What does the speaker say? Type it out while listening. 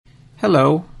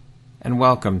Hello, and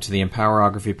welcome to the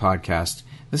Empowerography Podcast.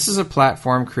 This is a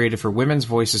platform created for women's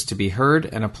voices to be heard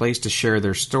and a place to share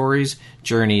their stories,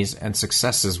 journeys, and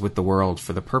successes with the world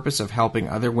for the purpose of helping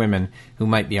other women who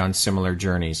might be on similar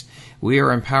journeys. We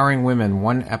are empowering women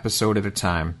one episode at a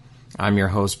time. I'm your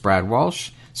host, Brad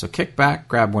Walsh, so kick back,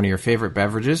 grab one of your favorite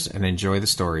beverages, and enjoy the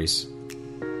stories.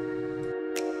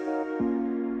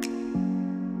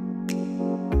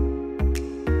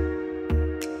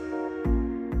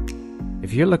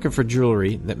 If you're looking for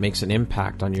jewelry that makes an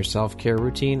impact on your self-care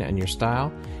routine and your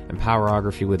style,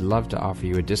 Empowerography would love to offer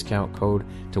you a discount code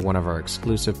to one of our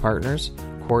exclusive partners,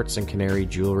 Quartz and Canary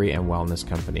Jewelry and Wellness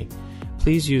Company.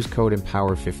 Please use code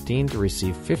EMPOWER15 to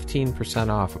receive 15%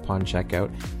 off upon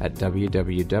checkout at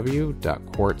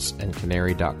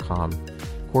www.quartzandcanary.com.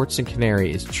 Quartz and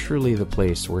Canary is truly the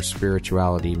place where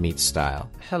spirituality meets style.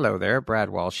 Hello there, Brad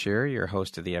Walsh here, your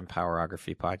host of the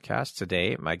Empowerography Podcast.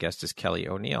 Today, my guest is Kelly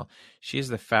O'Neill. She is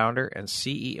the founder and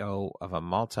CEO of a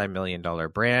multi-million-dollar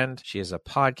brand. She is a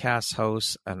podcast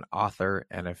host, an author,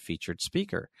 and a featured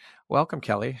speaker. Welcome,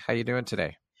 Kelly. How are you doing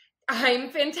today? I'm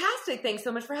fantastic. Thanks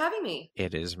so much for having me.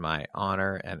 It is my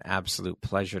honor and absolute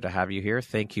pleasure to have you here.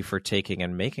 Thank you for taking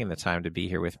and making the time to be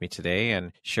here with me today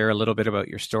and share a little bit about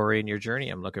your story and your journey.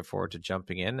 I'm looking forward to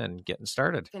jumping in and getting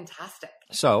started. Fantastic.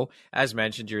 So, as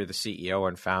mentioned, you're the CEO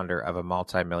and founder of a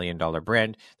multi-million-dollar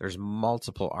brand. There's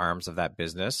multiple arms of that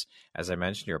business. As I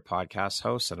mentioned, you're a podcast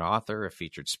host, an author, a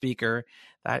featured speaker.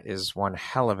 That is one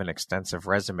hell of an extensive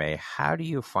resume. How do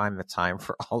you find the time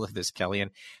for all of this, Kelly? And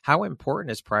how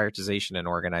important is prioritization and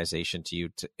organization to you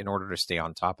in order to stay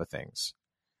on top of things?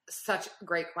 Such a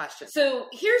great question. So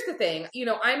here's the thing,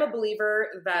 I'm a believer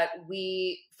that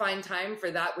we find time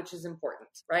for that which is important,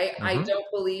 right? Mm-hmm. I don't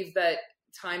believe that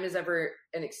time is ever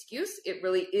an excuse. It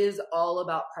really is all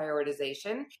about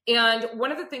prioritization. And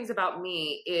one of the things about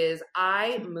me is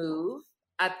I move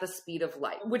at the speed of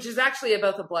light, which is actually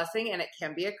both a blessing and it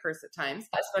can be a curse at times,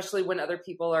 especially when other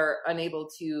people are unable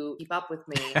to keep up with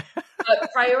me.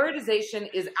 But prioritization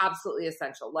is absolutely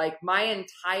essential. Like my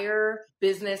entire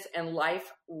business and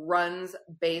life runs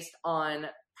based on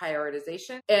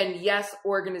prioritization. And yes,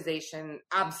 organization,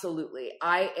 absolutely.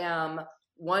 I am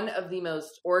one of the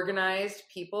most organized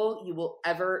people you will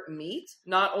ever meet,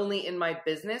 not only in my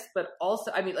business, but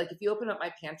also, if you open up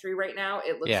my pantry right now,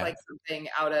 it looks like something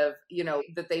out of,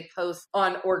 that they post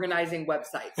on organizing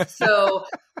websites. So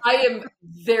I am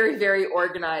very, very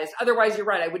organized. Otherwise, you're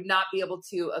right. I would not be able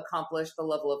to accomplish the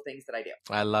level of things that I do.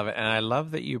 I love it. And I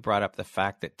love that you brought up the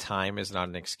fact that time is not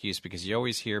an excuse, because you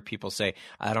always hear people say,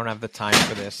 I don't have the time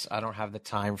for this. I don't have the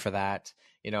time for that.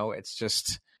 It's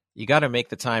just, you got to make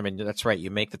the time. And that's right.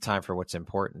 You make the time for what's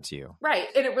important to you. Right.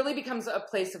 And it really becomes a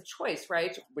place of choice,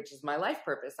 right? Which is my life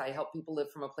purpose. I help people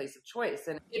live from a place of choice.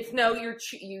 And if you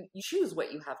choose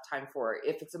what you have time for.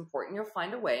 If it's important, you'll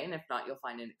find a way. And if not, you'll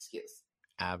find an excuse.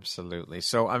 Absolutely.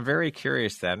 So I'm very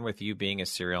curious then, with you being a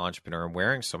serial entrepreneur and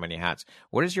wearing so many hats,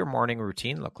 what does your morning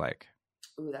routine look like?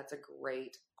 Ooh, that's a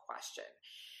great question.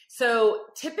 So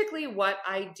typically what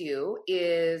I do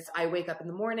is I wake up in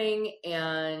the morning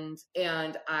and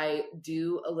I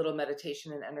do a little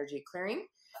meditation and energy clearing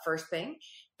first thing.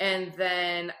 And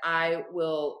then I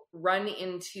will run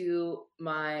into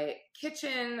my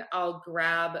kitchen. I'll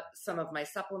grab some of my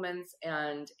supplements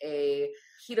and a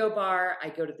keto bar. I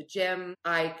go to the gym.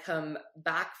 I come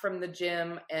back from the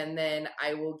gym and then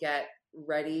I will get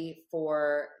ready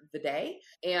for the day.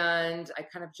 And I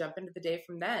kind of jump into the day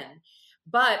from then.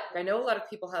 But I know a lot of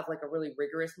people have like a really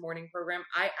rigorous morning program.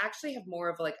 I actually have more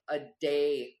of like a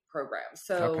day program.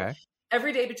 So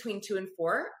every day between 2 and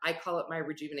 4, I call it my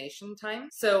rejuvenation time.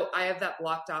 So I have that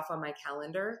blocked off on my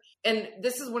calendar. And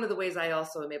this is one of the ways I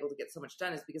also am able to get so much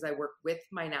done is because I work with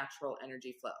my natural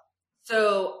energy flow.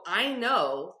 So I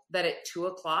know that at 2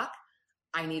 o'clock,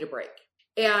 I need a break.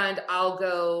 And I'll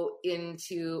go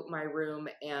into my room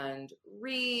and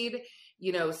read,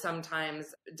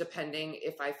 sometimes depending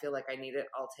if I feel like I need it,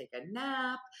 I'll take a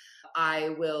nap. I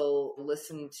will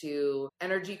listen to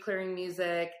energy clearing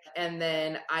music. And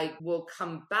then I will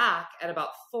come back at about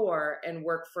 4 and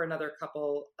work for another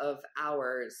couple of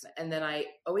hours. And then I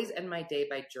always end my day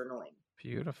by journaling.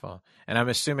 Beautiful. And I'm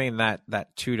assuming that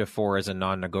 2 to 4 is a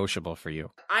non-negotiable for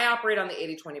you. I operate on the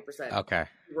 80-20%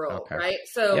 rule, right?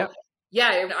 So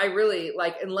Yeah, I really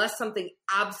like, unless something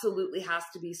absolutely has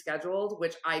to be scheduled,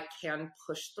 which I can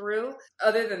push through.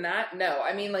 Other than that, no.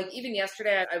 I mean, like even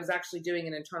yesterday, I was actually doing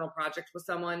an internal project with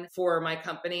someone for my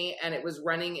company, and it was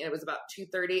running, and it was about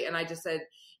 2:30, and I just said,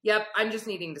 "Yep, I'm just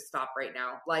needing to stop right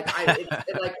now. Like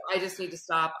I just need to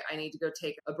stop. I need to go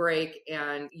take a break,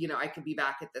 and I can be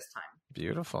back at this time."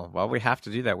 Beautiful. Well, we have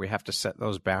to do that. We have to set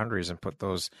those boundaries and put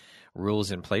those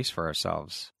rules in place for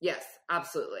ourselves. Yes,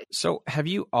 absolutely. So have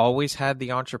you always had the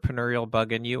entrepreneurial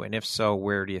bug in you? And if so,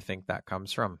 where do you think that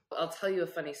comes from? I'll tell you a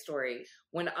funny story.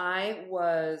 When I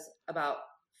was about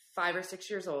 5 or 6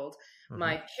 years old,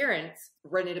 my parents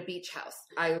rented a beach house.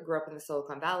 I grew up in the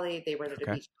Silicon Valley. They rented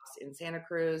a beach house in Santa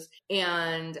Cruz.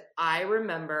 And I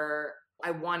remember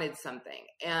I wanted something.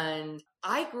 And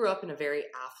I grew up in a very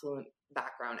affluent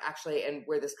background, actually. And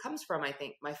where this comes from, I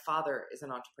think my father is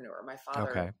an entrepreneur. My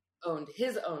father owned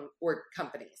his own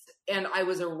companies. And I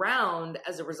was around,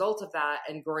 as a result of that,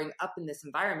 and growing up in this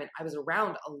environment, I was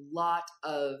around a lot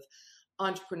of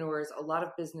entrepreneurs, a lot of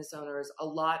business owners, a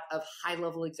lot of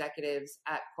high-level executives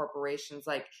at corporations.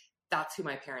 Like that's who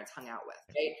my parents hung out with,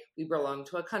 right? We belonged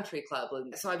to a country club.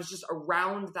 So I was just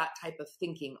around that type of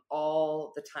thinking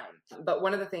all the time. But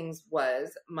one of the things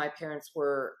was my parents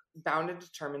were bound and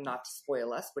determined not to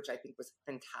spoil us, which I think was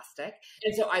fantastic.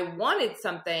 And so I wanted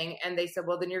something, and they said,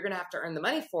 well, then you're going to have to earn the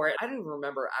money for it. I don't even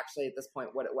remember actually at this point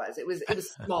what it was. It was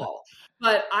small,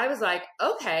 but I was like,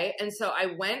 okay. And so I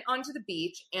went onto the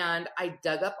beach and I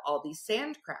dug up all these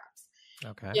sand crabs.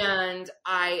 Okay. And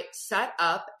I set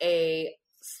up a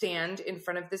stand in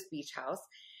front of this beach house.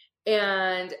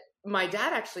 And my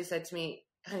dad actually said to me,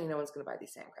 honey, no one's going to buy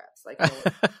these sand crabs. Like,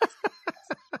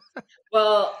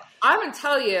 well, I'm going to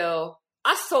tell you,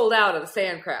 I sold out of the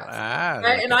sand crabs.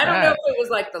 Right? And I don't know if it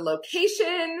was like the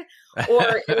location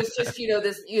or it was just,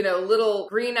 this, little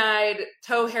green-eyed,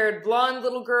 tow-haired, blonde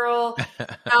little girl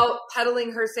out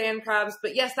peddling her sand crabs.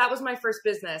 But yes, that was my first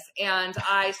business. And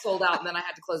I sold out, and then I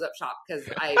had to close up shop because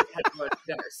I had to go to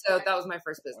dinner. So that was my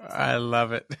first business. I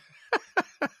love it.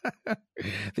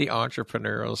 The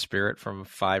entrepreneurial spirit from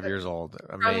 5 years old.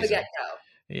 Amazing. From the get-go.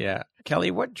 Yeah.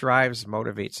 Kelly, what drives,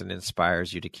 motivates, and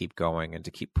inspires you to keep going and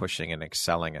to keep pushing and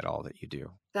excelling at all that you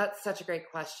do? That's such a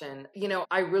great question.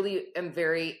 I really am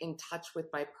very in touch with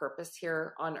my purpose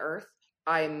here on earth.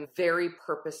 I'm very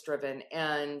purpose driven,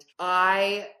 and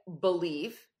I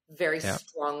believe very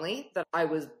strongly that I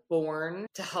was born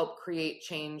to help create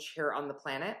change here on the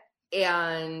planet,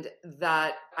 and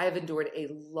that I have endured a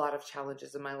lot of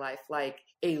challenges in my life, like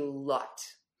a lot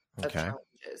of challenges.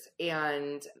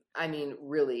 And I mean,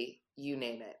 really, you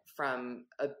name it, from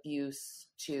abuse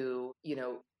to,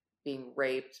 being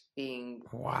raped,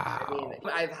 wow. I mean,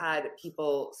 I've had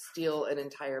people steal an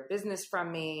entire business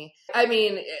from me. I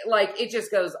mean, like it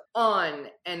just goes on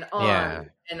and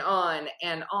on and on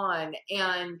and on.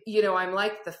 And, I'm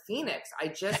like the phoenix. I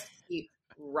just keep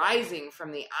rising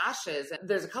from the ashes. And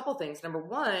there's a couple things. Number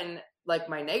one, like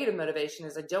my negative motivation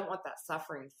is I don't want that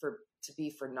suffering to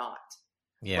be for naught.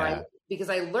 Yeah. Right? Because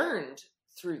I learned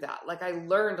through that. Like I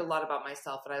learned a lot about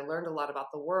myself, and I learned a lot about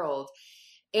the world.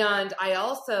 And I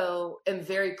also am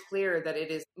very clear that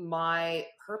it is my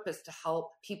purpose to help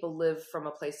people live from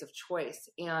a place of choice,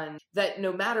 and that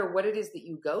no matter what it is that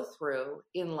you go through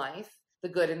in life, the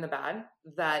good and the bad,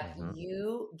 that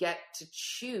you get to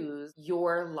choose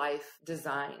your life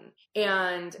design.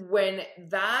 And when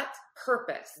that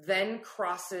purpose then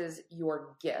crosses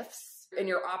your gifts and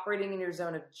you're operating in your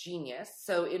zone of genius.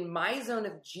 So in my zone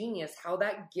of genius, how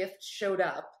that gift showed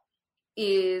up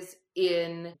is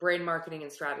in brand marketing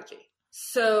and strategy.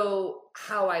 So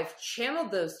how I've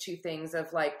channeled those two things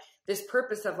of like this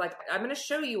purpose of like, I'm going to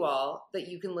show you all that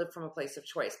you can live from a place of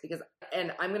choice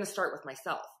and I'm going to start with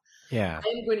myself. Yeah.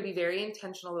 I'm going to be very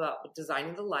intentional about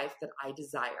designing the life that I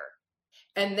desire.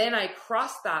 And then I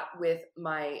cross that with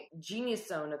my genius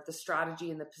zone of the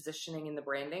strategy and the positioning and the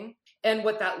branding. And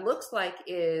what that looks like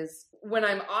is when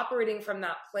I'm operating from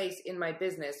that place in my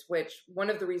business, which one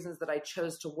of the reasons that I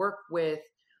chose to work with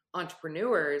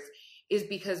entrepreneurs is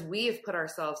because we have put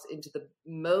ourselves into the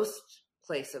most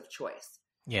place of choice.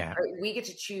 Yeah. Right? We get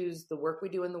to choose the work we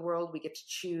do in the world. We get to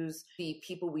choose the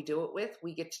people we do it with.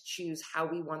 We get to choose how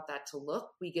we want that to look.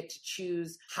 We get to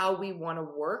choose how we want to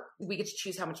work. We get to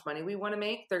choose how much money we want to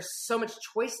make. There's so much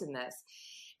choice in this.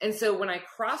 And so when I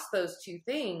cross those two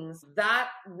things, that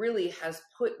really has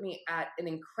put me at an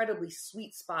incredibly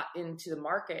sweet spot into the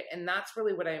market. And that's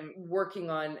really what I'm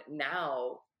working on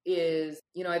now is,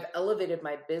 I've elevated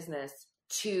my business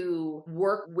to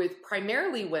work with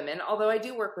primarily women, although I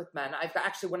do work with men. I've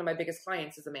actually, one of my biggest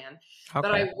clients is a man,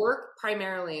 but I work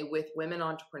primarily with women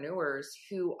entrepreneurs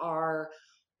who are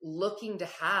looking to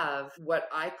have what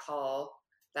I call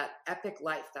that epic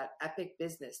life, that epic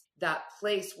business, that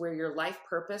place where your life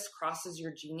purpose crosses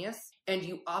your genius and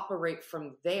you operate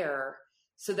from there,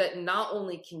 so that not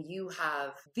only can you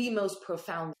have the most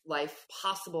profound life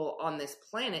possible on this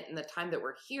planet in the time that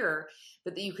we're here,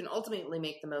 but that you can ultimately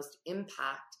make the most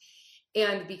impact.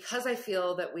 And because I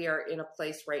feel that we are in a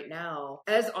place right now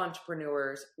as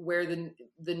entrepreneurs where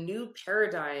the new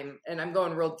paradigm, and I'm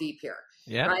going real deep here.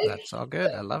 Yeah, right? That's all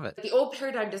good. I love it. The old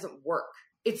paradigm doesn't work.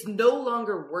 It's no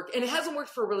longer work, and it hasn't worked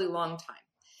for a really long time.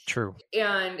 True.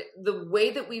 And the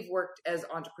way that we've worked as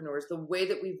entrepreneurs, the way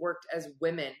that we've worked as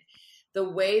women, the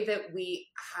way that we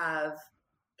have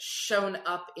shown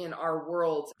up in our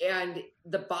world, and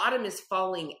the bottom is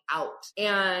falling out.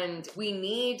 And we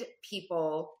need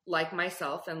people like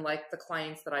myself and like the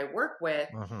clients that I work with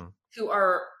who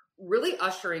are really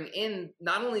ushering in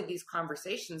not only these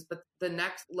conversations, but the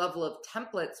next level of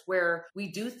templates where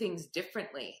we do things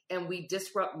differently and we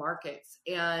disrupt markets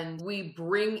and we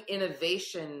bring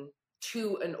innovation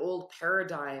to an old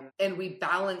paradigm, and we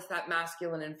balance that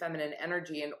masculine and feminine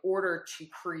energy in order to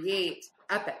create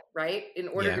epic, right? In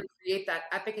order to create that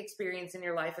epic experience in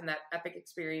your life and that epic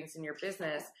experience in your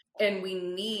business. And we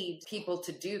need people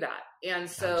to do that. And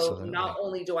so not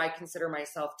only do I consider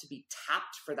myself to be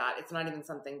tapped for that, it's not even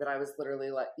something that I was literally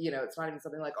like, it's not even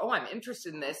something like, oh, I'm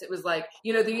interested in this. It was like,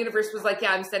 the universe was like,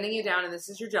 yeah, I'm sending you down and this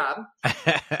is your job,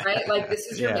 right? Like this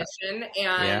is your mission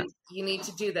and you need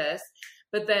to do this.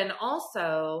 But then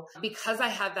also, because I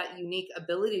have that unique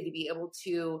ability to be able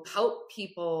to help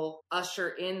people usher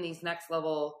in these next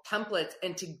level templates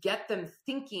and to get them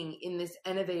thinking in this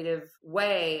innovative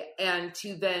way, and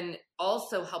to then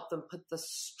also help them put the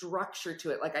structure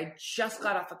to it. Like I just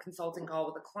got off a consulting call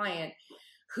with a client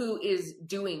who is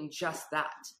doing just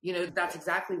that. That's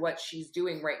exactly what she's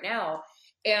doing right now.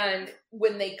 And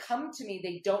when they come to me,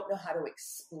 they don't know how to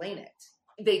explain it.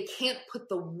 They can't put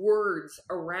the words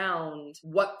around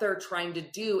what they're trying to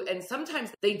do. And sometimes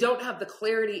they don't have the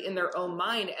clarity in their own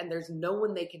mind, and there's no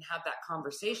one they can have that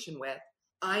conversation with.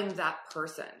 I'm that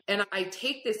person. And I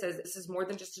take this as, this is more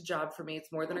than just a job for me.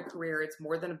 It's more than a career. It's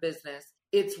more than a business.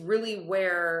 It's really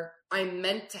where I'm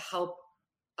meant to help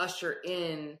usher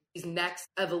in these next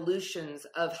evolutions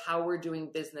of how we're doing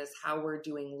business, how we're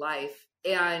doing life.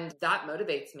 And that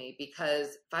motivates me, because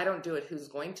if I don't do it, who's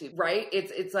going to, right?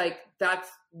 It's like, that's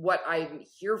what I'm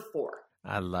here for.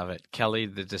 I love it. Kelly,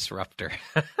 the disruptor.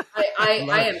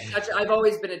 I've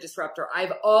always been a disruptor.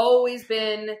 I've always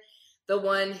been the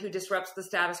one who disrupts the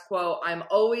status quo. I'm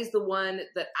always the one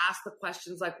that asks the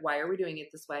questions like, why are we doing it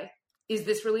this way? Is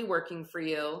this really working for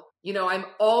you? I'm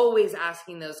always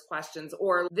asking those questions,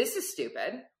 or this is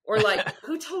stupid. Or like,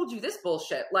 who told you this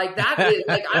bullshit? Like that is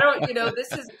like, I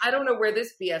don't know where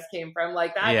this BS came from.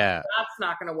 Like that, that's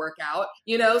not going to work out,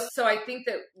 So I think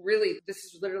that really, this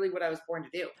is literally what I was born to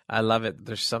do. I love it.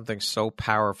 There's something so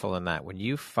powerful in that. When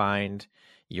you find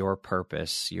your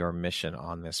purpose, your mission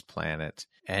on this planet,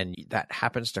 and that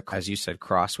happens to, as you said,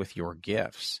 cross with your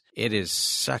gifts, it is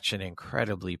such an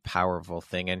incredibly powerful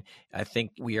thing. And I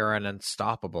think we are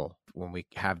unstoppable when we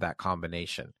have that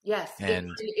combination. Yes.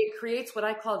 And it creates what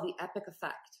I call the epic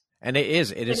effect. And it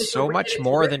is so much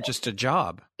more than just a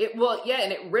job. And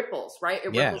it ripples, right?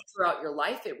 It ripples throughout your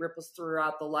life. It ripples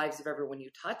throughout the lives of everyone you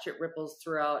touch. It ripples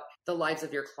throughout the lives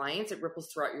of your clients. It ripples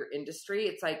throughout your industry.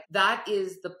 It's like, that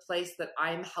is the place that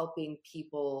I'm helping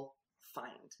people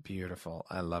find. Beautiful.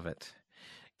 I love it.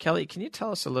 Kelly, can you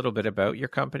tell us a little bit about your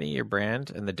company, your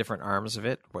brand, and the different arms of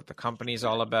it, what the company's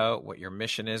all about, what your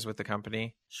mission is with the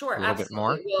company? Sure. A little bit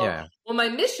more? Well, my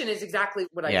mission is exactly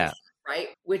what I said, right?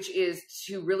 Which is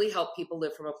to really help people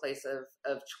live from a place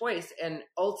of choice and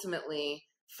ultimately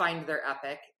find their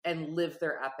epic and live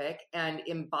their epic and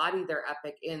embody their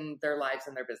epic in their lives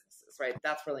and their businesses, right?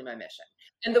 That's really my mission.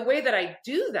 And the way that I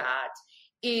do that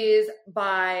is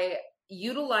by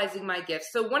utilizing my gifts.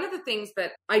 So one of the things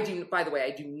that I do, by the way,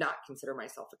 I do not consider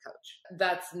myself a coach.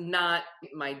 That's not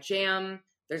my jam.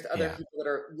 There's other people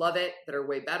that love it, that are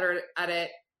way better at it.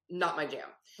 Not my jam.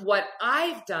 What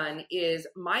I've done is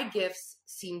my gifts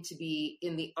seem to be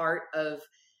in the art of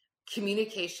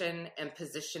communication and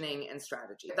positioning and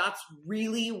strategy. That's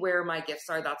really where my gifts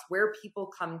are. That's where people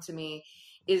come to me,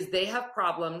 is they have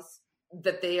problems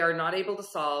that they are not able to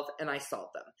solve, and I solve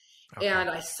them. Okay. And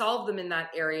I solve them in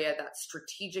that area, that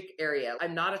strategic area.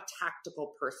 I'm not a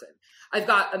tactical person. I've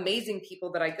got amazing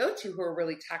people that I go to who are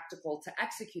really tactical to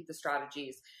execute the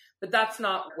strategies, but that's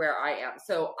not where I am.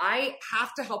 So I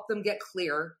have to help them get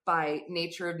clear by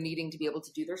nature of needing to be able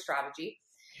to do their strategy.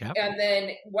 Yep. And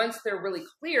then once they're really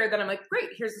clear, then I'm like, great,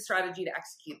 here's the strategy to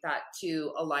execute that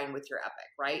to align with your epic,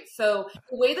 right? So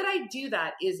the way that I do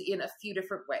that is in a few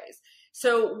different ways.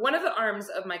 So one of the arms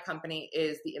of my company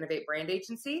is the Innovate Brand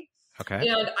Agency. Okay.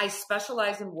 And I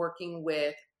specialize in working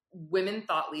with women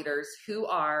thought leaders who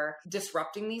are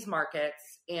disrupting these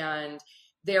markets, and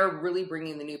they're really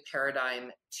bringing the new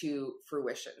paradigm to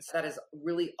fruition. So that is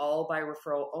really all by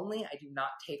referral only. I do not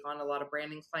take on a lot of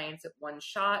branding clients at one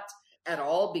shot at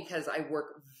all because I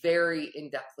work very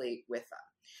in-depthly with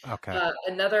them. Okay.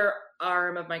 Another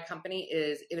arm of my company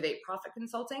is Innovate Profit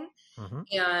Consulting.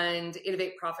 And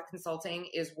Innovate Profit Consulting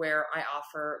is where I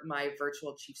offer my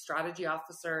virtual chief strategy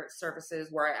officer services,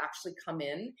 where I actually come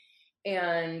in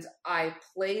and I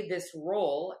play this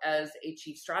role as a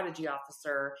chief strategy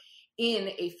officer in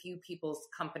a few people's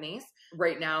companies.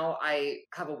 Right now, I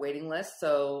have a waiting list,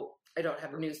 so I don't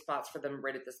have new spots for them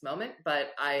right at this moment,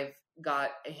 but I've got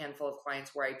a handful of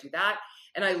clients where I do that.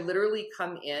 And I literally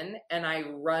come in and I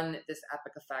run this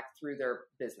epic effect through their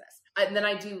business. And then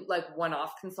I do like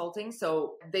one-off consulting.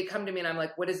 So they come to me and I'm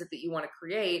like, what is it that you want to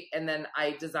create? And then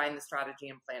I design the strategy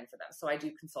and plan for them. So I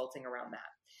do consulting around that.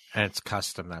 And it's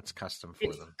custom. That's custom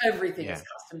for them. Everything is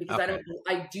custom because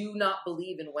I do not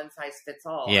believe in one size fits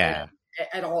all. Yeah.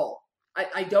 At all.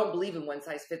 I don't believe in one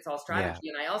size fits all strategy.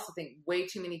 Yeah. And I also think way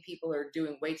too many people are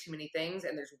doing way too many things,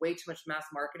 and there's way too much mass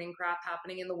marketing crap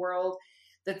happening in the world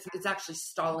it's actually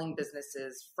stalling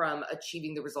businesses from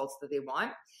achieving the results that they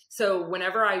want. So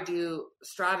whenever I do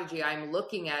strategy, I'm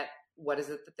looking at what is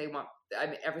it that they want. I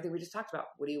mean, everything we just talked about.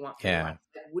 What do you want?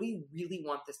 What do you really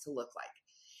want this to look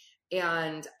like?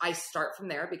 And I start from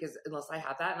there because unless I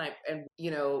have that and you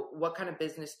know, what kind of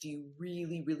business do you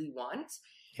really, really want?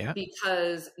 Yeah.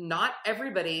 Because not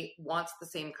everybody wants the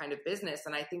same kind of business.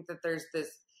 And I think that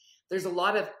there's a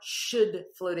lot of should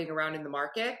floating around in the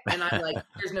market. And I'm like,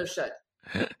 there's no should.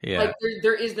 Yeah. Like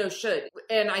there is no should.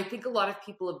 And I think a lot of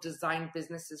people have designed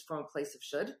businesses from a place of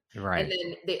should. Right. And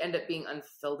then they end up being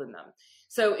unfulfilled in them.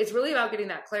 So it's really about getting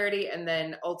that clarity and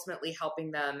then ultimately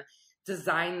helping them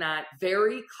design that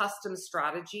very custom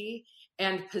strategy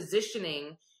and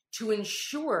positioning to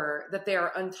ensure that they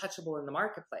are untouchable in the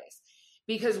marketplace.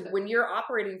 Because when you're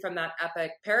operating from that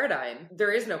epic paradigm,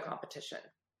 there is no competition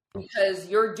because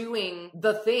you're doing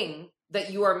the thing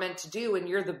that you are meant to do and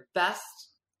you're the best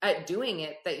at doing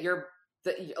it, that you're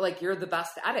the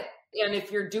best at it. And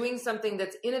if you're doing something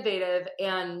that's innovative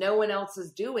and no one else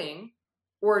is doing,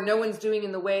 or no one's doing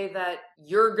in the way that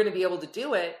you're going to be able to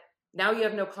do it, now you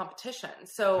have no competition.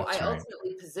 So I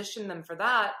ultimately position them for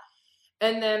that.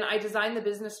 And then I design the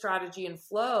business strategy and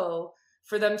flow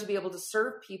for them to be able to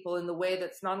serve people in the way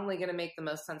that's not only going to make the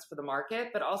most sense for the market,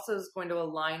 but also is going to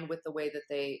align with the way that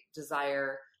they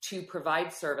desire to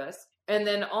provide service. And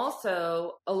then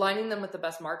also aligning them with the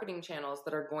best marketing channels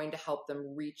that are going to help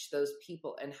them reach those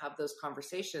people and have those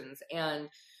conversations. And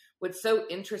what's so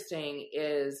interesting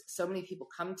is so many people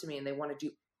come to me and they want to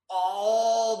do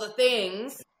all the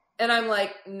things. And I'm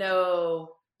like, no,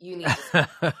 you need to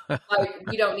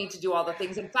we don't need to do all the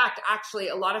things. In fact, actually,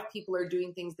 a lot of people are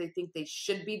doing things they think they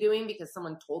should be doing because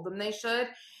someone told them they should.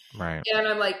 Right. And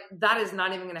I'm like, that is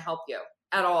not even going to help you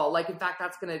at all. Like, in fact,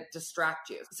 that's going to distract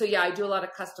you. So yeah, I do a lot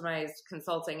of customized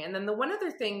consulting. And then the one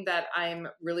other thing that I'm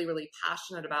really, really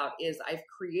passionate about is I've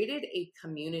created a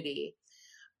community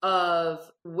of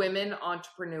women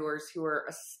entrepreneurs who are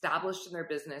established in their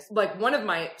business. Like one of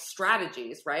my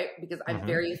strategies, right? Because I'm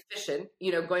very efficient,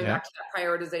 you know, going back to that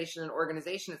prioritization and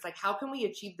organization, it's like, how can we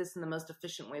achieve this in the most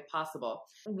efficient way possible?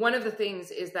 One of the things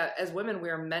is that as women,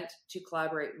 we are meant to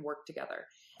collaborate and work together.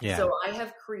 Yeah. So I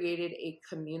have created a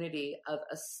community of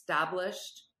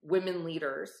established women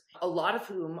leaders, a lot of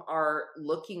whom are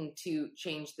looking to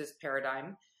change this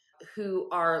paradigm, who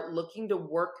are looking to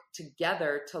work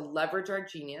together to leverage our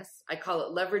genius. I call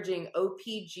it leveraging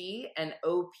OPG and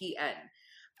OPN,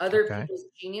 other people's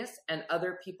genius and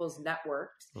other people's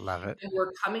networks. Love it. And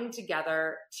we're coming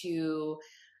together to,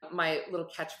 my little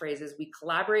catchphrase is, we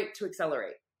collaborate to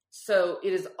accelerate. So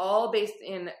it is all based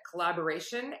in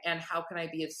collaboration and how can I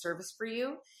be of service for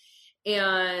you?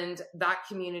 And that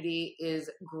community is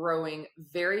growing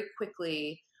very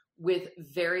quickly with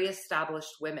very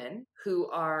established women who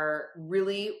are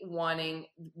really wanting,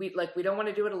 we don't want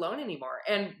to do it alone anymore.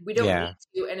 And we don't need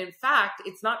to. And in fact,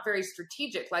 it's not very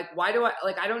strategic. Like, why do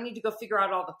I don't need to go figure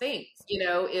out all the things. You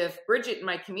know, if Bridget in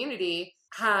my community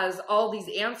has all these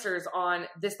answers on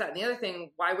this, that, and the other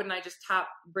thing, why wouldn't I just tap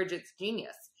Bridget's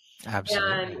genius?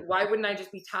 Absolutely. And why wouldn't I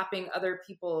just be tapping other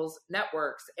people's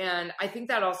networks? And I think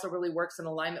that also really works in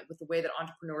alignment with the way that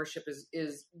entrepreneurship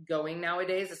is going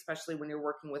nowadays, especially when you're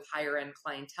working with higher end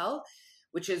clientele.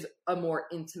 which is a more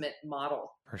intimate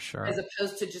model For sure. as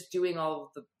opposed to just doing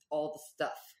all the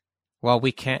stuff. Well,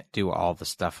 we can't do all the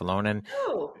stuff alone. And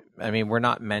No. I mean, we're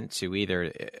not meant to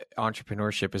either.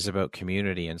 Entrepreneurship is about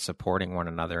community and supporting one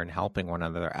another and helping one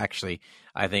another. Actually,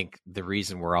 I think the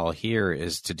reason we're all here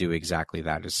is to do exactly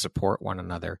that, is support one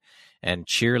another and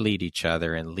cheerlead each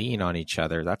other and lean on each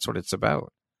other. That's what it's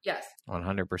about. Yes.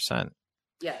 100%.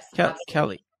 Yes.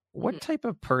 Kelly, what type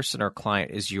of person or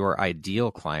client is your ideal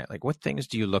client? Like, what things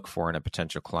do you look for in a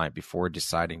potential client before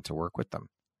deciding to work with them?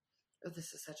 Oh,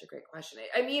 this is such a great question.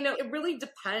 I mean, it really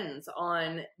depends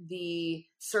on the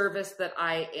service that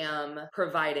I am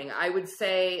providing. I would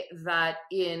say that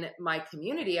in my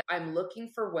community, I'm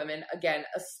looking for women, again,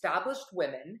 established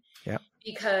women. Yeah.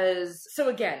 Because, so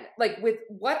again, like with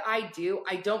what I do,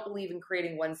 I don't believe in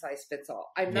creating one size fits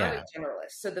all. I'm not a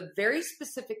generalist. So the very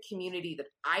specific community that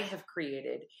I have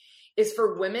created is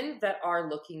for women that are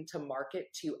looking to market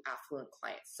to affluent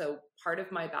clients. So part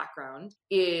of my background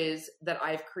is that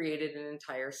I've created an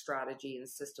entire strategy and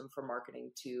system for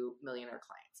marketing to millionaire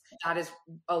clients. That is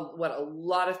what a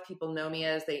lot of people know me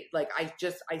as.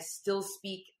 I still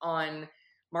speak on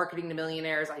marketing to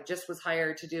millionaires. I just was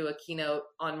hired to do a keynote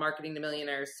on marketing to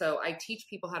millionaires. So I teach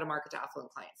people how to market to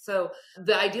affluent clients. So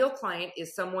the ideal client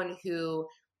is someone who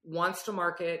wants to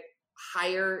market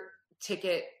higher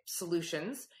ticket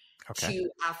solutions to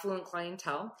affluent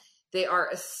clientele. They are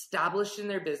established in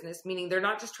their business, meaning they're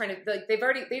not just trying to, like, they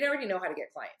already know how to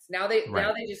get clients. Now they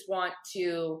just want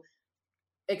to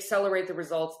accelerate the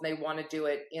results, and they want to do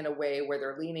it in a way where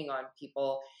they're leaning on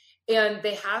people, and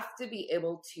they have to be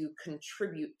able to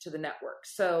contribute to the network.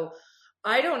 So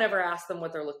I don't ever ask them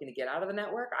what they're looking to get out of the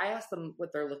network. I ask them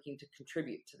what they're looking to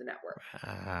contribute to the network.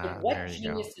 Like, what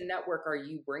genius and network are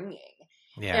you bringing?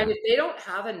 Yeah. And if they don't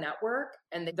have a network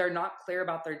and they're not clear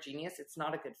about their genius, it's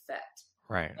not a good fit.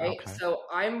 Right. Okay. So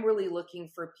I'm really looking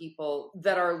for people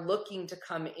that are looking to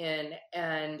come in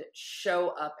and show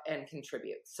up and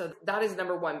contribute. So that is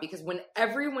number one, because when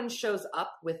everyone shows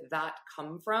up with that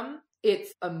come from,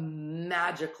 it's a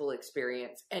magical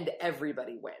experience and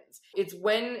everybody wins. It's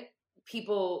when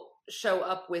people show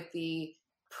up with the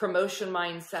promotion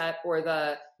mindset or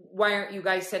the why aren't you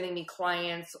guys sending me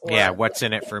clients, or what's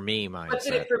in it for me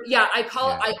mindset.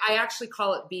 I actually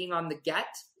call it being on the get.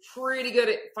 Pretty good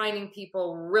at finding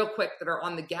people real quick that are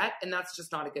on the get, and that's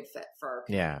just not a good fit for our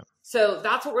community. So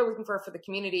that's what we're looking for the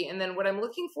community. And then what I'm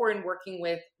looking for in working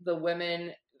with the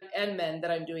women and men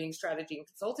that I'm doing strategy and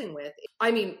consulting with,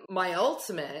 I mean, my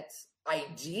ultimate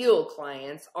ideal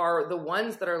clients are the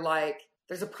ones that are like,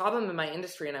 there's a problem in my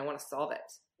industry and I want to solve it.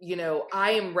 You know,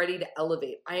 I am ready to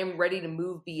elevate. I am ready to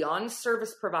move beyond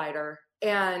service provider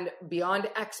and beyond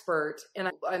expert.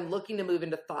 And I'm looking to move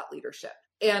into thought leadership.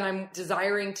 And I'm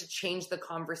desiring to change the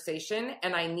conversation,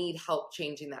 and I need help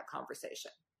changing that conversation.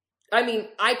 I mean,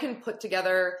 I can put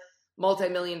together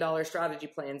multi-million-dollar strategy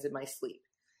plans in my sleep,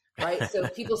 right? So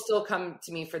people still come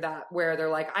to me for that, where they're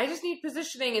like, I just need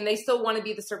positioning, and they still want to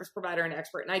be the service provider and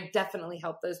expert. And I definitely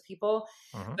help those people.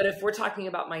 But if we're talking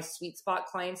about my sweet spot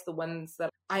clients, the ones that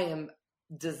I am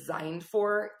designed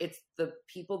for, it's the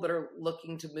people that are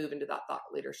looking to move into that thought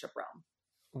leadership realm.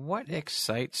 What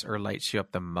excites or lights you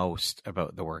up the most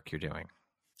about the work you're doing?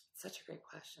 Such a great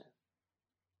question.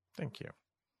 Thank you.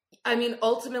 I mean,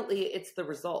 ultimately, it's the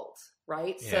result,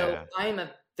 right? Yeah. So I'm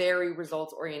a very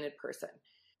results-oriented person.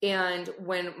 And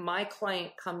when my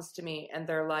client comes to me and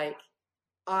they're like,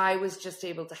 I was just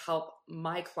able to help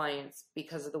my clients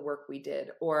because of the work we did,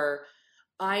 or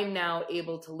I'm now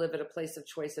able to live at a place of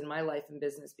choice in my life and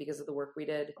business because of the work we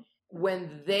did.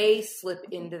 When they slip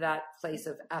into that place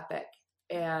of epic,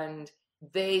 and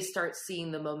they start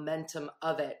seeing the momentum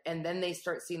of it, and then they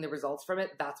start seeing the results from it,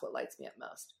 that's what lights me up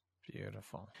most.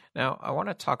 Beautiful. Now, I want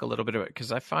to talk a little bit about it,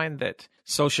 because I find that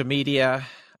social media,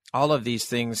 all of these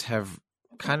things have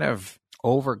kind of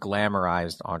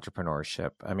over-glamorized entrepreneurship.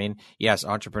 I mean, yes,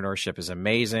 entrepreneurship is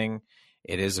amazing.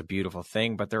 It is a beautiful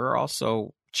thing, but there are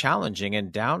also challenging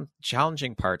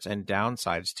parts and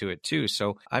downsides to it too.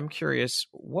 So I'm curious,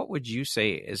 what would you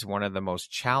say is one of the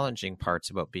most challenging parts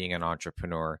about being an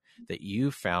entrepreneur that you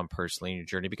found personally in your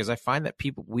journey? Because I find that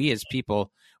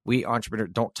we entrepreneurs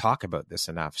don't talk about this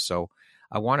enough. So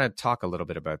I want to talk a little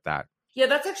bit about that. Yeah,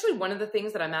 that's actually one of the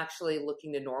things that I'm actually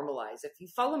looking to normalize. If you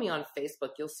follow me on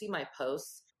Facebook, you'll see my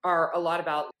posts are a lot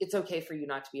about it's okay for you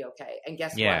not to be okay. And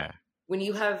guess what? When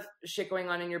you have shit going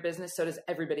on in your business, so does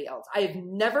everybody else. I have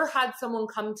never had someone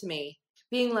come to me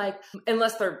being like,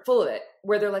 unless they're full of it,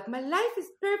 where they're like, my life is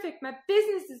perfect, my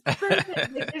business is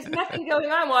perfect, like, there's nothing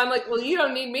going on. Well, I'm like, well, you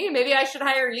don't need me. Maybe I should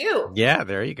hire you. Yeah,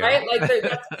 there you go. Right? Like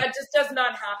that just does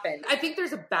not happen. I think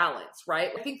there's a balance,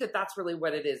 right? I think that that's really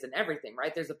what it is in everything,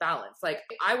 right? There's a balance. Like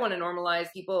I want to normalize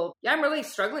people. Yeah, I'm really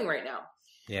struggling right now.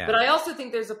 Yeah. But I also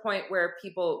think there's a point where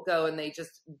people go and they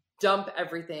just dump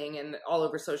everything and all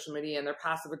over social media and they're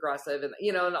passive aggressive and,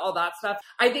 you know, and all that stuff.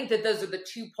 I think that those are the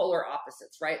two polar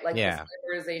opposites, right? Like this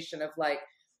polarization of like,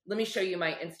 let me show you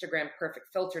my Instagram perfect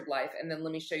filtered life. And then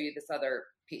let me show you this other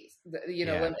piece, you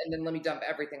know, and then let me dump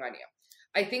everything on you.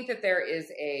 I think that there is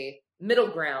a middle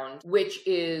ground, which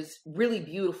is really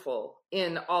beautiful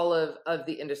in all of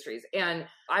the industries. And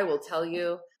I will tell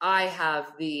you, I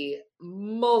have the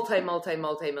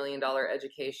multi-million dollar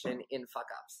education in fuck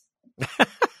ups.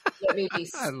 Let me be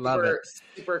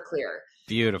super clear.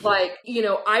 Beautiful. Like, you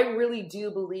know, I really do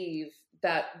believe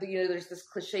that, you know, there's this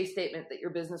cliche statement that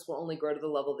your business will only grow to the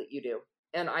level that you do.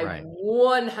 And I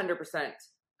 100%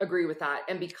 agree with that.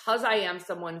 And because I am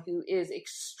someone who is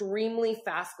extremely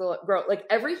fast grow, like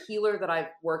every healer that I've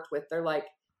worked with, they're like,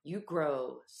 you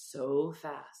grow so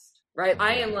fast, right?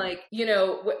 I am like, you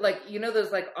know,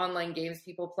 those like online games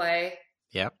people play.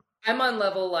 Yep. I'm on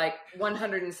level like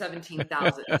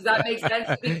 117,000. Does that make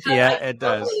sense? Because it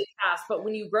does. Really fast. But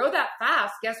when you grow that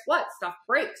fast, guess what? Stuff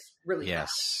breaks really fast.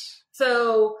 Yes.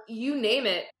 So you name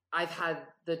it, I've had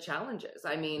the challenges.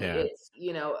 I mean, it's,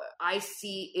 you know, I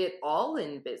see it all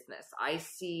in business. I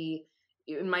see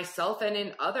in myself and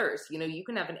in others, you know, you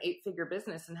can have an 8-figure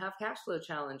business and have cash flow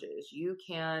challenges. You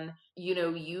can, you know,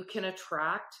 you can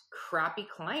attract crappy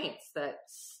clients that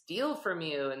steal from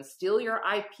you and steal your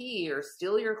IP or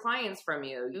steal your clients from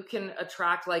you. You can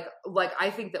attract like I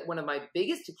think that one of my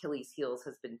biggest Achilles heels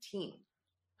has been team.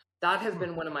 That has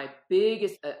been one of my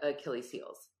biggest Achilles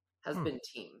heels has been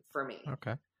team for me.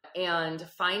 Okay. And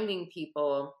finding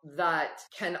people that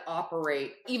can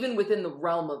operate even within the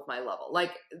realm of my level.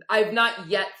 Like I've not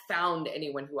yet found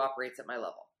anyone who operates at my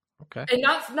level. Okay. And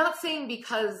not saying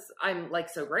because I'm like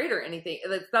so great or anything.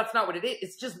 That's not what it is.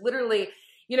 It's just literally,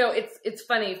 you know, it's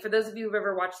funny for those of you who've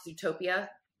ever watched Zootopia.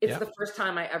 It's the first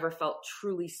time I ever felt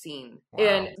truly seen. Wow.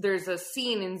 And there's a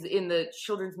scene in the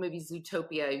children's movie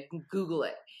Zootopia. You can Google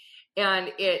it.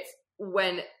 And it's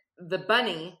when the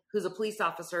bunny, who's a police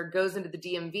officer, goes into the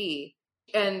DMV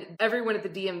and everyone at the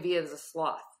DMV is a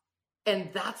sloth. And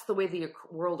that's the way the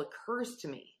world occurs to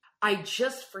me. I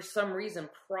just, for some reason,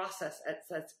 process at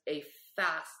such a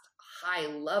fast, high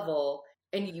level.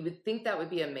 And you would think that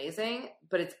would be amazing,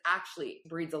 but it's actually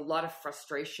breeds a lot of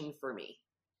frustration for me.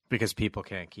 Because people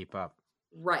can't keep up.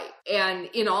 Right. And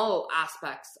in all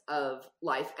aspects of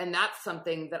life. And that's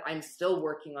something that I'm still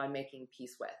working on making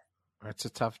peace with. It's a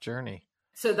tough journey.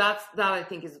 So that I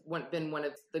think has been one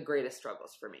of the greatest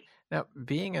struggles for me. Now,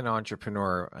 being an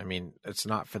entrepreneur, I mean, it's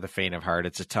not for the faint of heart.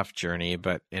 It's a tough journey,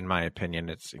 but in my opinion,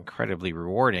 it's incredibly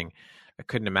rewarding. I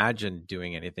couldn't imagine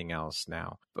doing anything else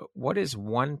now. But what is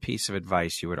one piece of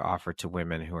advice you would offer to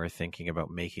women who are thinking about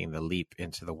making the leap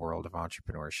into the world of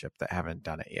entrepreneurship that haven't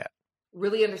done it yet?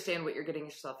 Really understand what you're getting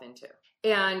yourself into.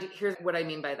 And here's what I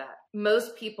mean by that.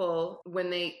 Most people,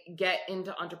 when they get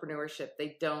into entrepreneurship,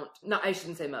 I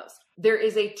shouldn't say most. There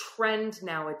is a trend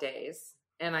nowadays,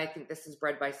 and I think this is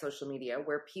bred by social media,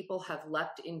 where people have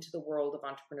leapt into the world of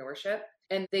entrepreneurship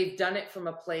and they've done it from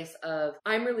a place of,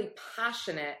 I'm really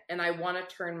passionate and I want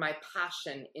to turn my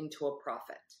passion into a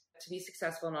profit. To be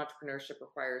successful in entrepreneurship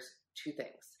requires two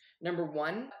things. Number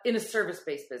one, in a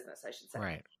service-based business, I should say.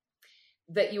 Right.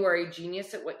 That you are a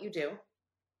genius at what you do.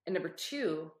 And number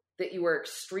two, that you are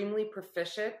extremely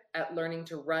proficient at learning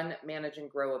to run, manage, and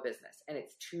grow a business. And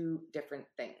it's two different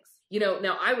things. You know,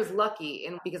 now I was lucky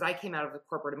because I came out of the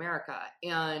corporate America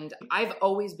and I've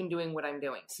always been doing what I'm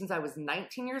doing. Since I was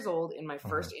 19 years old in my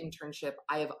first internship,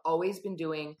 I have always been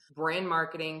doing brand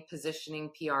marketing,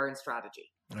 positioning, PR, and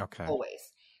strategy. Okay. Always.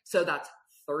 So that's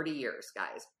 30 years,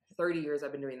 guys. 30 years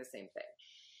I've been doing the same thing.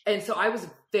 And so I was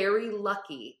very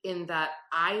lucky in that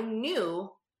I knew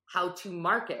how to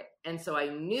market. And so I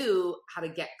knew how to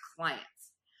get clients.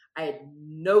 I had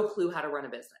no clue how to run a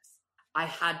business. I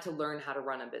had to learn how to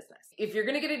run a business. If you're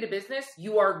going to get into business,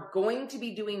 you are going to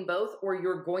be doing both, or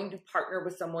you're going to partner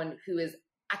with someone who is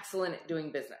excellent at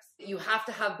doing business. You have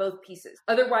to have both pieces.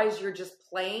 Otherwise, you're just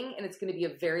playing and it's going to be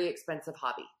a very expensive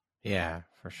hobby. Yeah,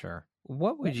 for sure.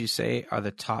 What would you say are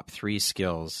the top 3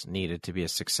 skills needed to be a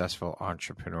successful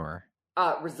entrepreneur?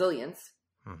 Resilience,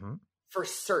 for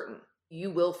certain.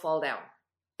 You will fall down.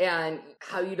 And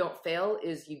how you don't fail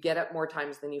is you get up more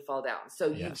times than you fall down. So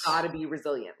you've got to be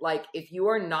resilient. Like if you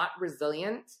are not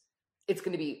resilient, it's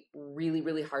going to be really,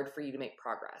 really hard for you to make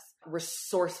progress.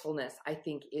 Resourcefulness, I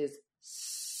think, is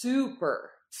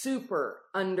super, super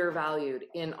undervalued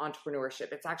in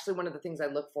entrepreneurship. It's actually one of the things I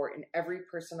look for in every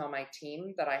person on my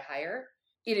team that I hire.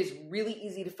 It is really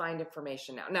easy to find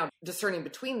information now. Now, discerning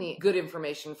between the good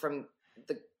information from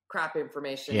the crap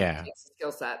information takes a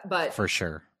skill set, but for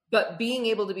sure. But being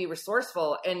able to be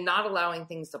resourceful and not allowing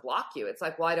things to block you. It's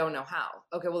like, well, I don't know how.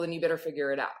 Okay, well, then you better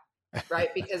figure it out, right?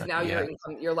 Because now your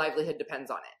income, your livelihood depends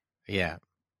on it. Yeah.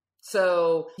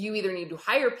 So you either need to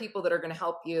hire people that are going to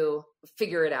help you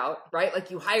figure it out, right? Like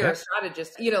you hire a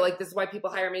strategist, like this is why people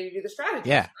hire me to do the strategy.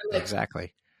 Yeah, like,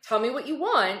 exactly. Tell me what you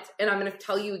want, and I'm going to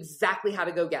tell you exactly how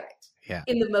to go get it. Yeah.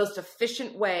 In the most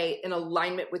efficient way, in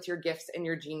alignment with your gifts and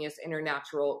your genius and your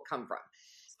natural come from.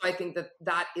 So I think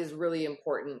that is really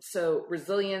important. So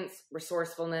resilience,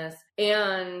 resourcefulness,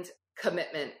 and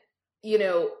commitment.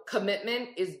 Commitment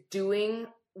is doing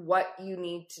what you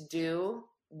need to do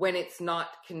when it's not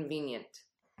convenient.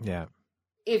 Yeah.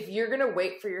 If you're going to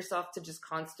wait for yourself to just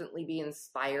constantly be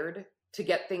inspired to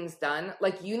get things done,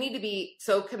 like you need to be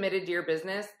so committed to your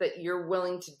business that you're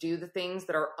willing to do the things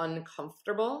that are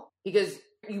uncomfortable, because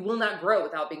you will not grow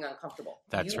without being uncomfortable.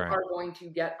 That's right. You are going to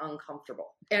get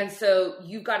uncomfortable. And so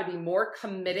you've got to be more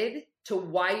committed to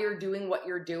why you're doing what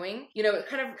you're doing. It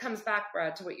kind of comes back,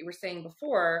 Brad, to what you were saying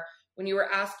before when you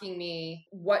were asking me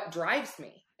what drives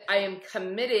me. I am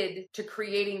committed to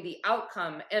creating the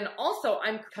outcome. And also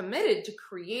I'm committed to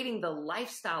creating the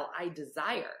lifestyle I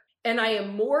desire. And I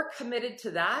am more committed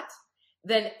to that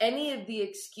than any of the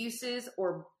excuses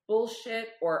or bullshit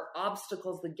or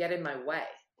obstacles that get in my way.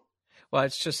 Well,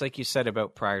 it's just like you said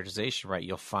about prioritization, right?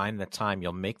 You'll find the time,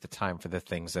 you'll make the time for the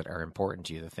things that are important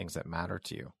to you, the things that matter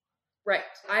to you. Right.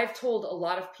 I've told a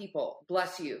lot of people,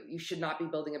 bless you, you should not be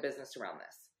building a business around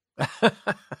this.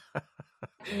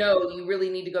 No, you really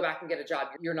need to go back and get a job.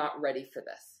 You're not ready for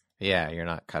this. Yeah, you're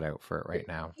not cut out for it right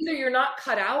now. Either you're not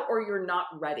cut out or you're not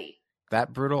ready.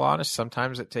 That brutal honest,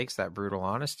 sometimes it takes that brutal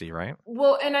honesty, right?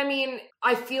 Well, and I mean,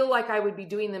 I feel like I would be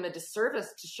doing them a disservice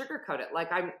to sugarcoat it. Like,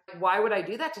 why would I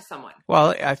do that to someone?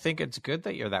 Well, I think it's good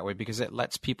that you're that way because it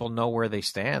lets people know where they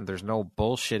stand. There's no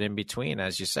bullshit in between,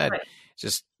 as you said. Right.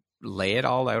 Just lay it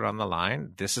all out on the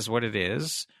line. This is what it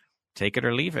is. Take it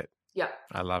or leave it. Yeah.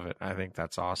 I love it. I think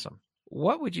that's awesome.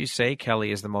 What would you say,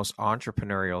 Kelly, is the most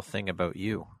entrepreneurial thing about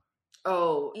you?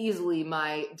 Oh, easily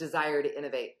my desire to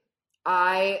innovate.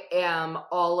 I am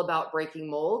all about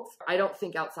breaking molds. I don't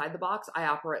think outside the box. I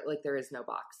operate like there is no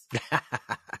box.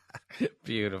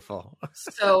 Beautiful.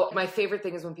 So my favorite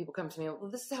thing is when people come to me,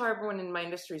 well, this is how everyone in my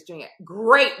industry is doing it.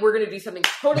 Great. We're going to do something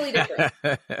totally different.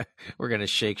 We're going to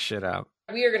shake shit up.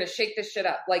 We are going to shake this shit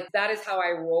up. Like that is how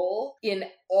I roll in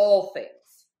all things.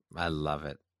 I love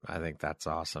it. I think that's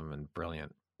awesome and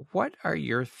brilliant. What are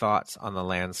your thoughts on the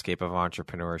landscape of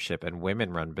entrepreneurship and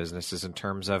women-run businesses in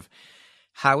terms of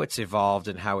how it's evolved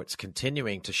and how it's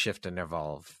continuing to shift and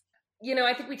evolve?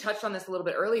 I think we touched on this a little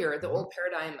bit earlier. The old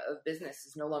paradigm of business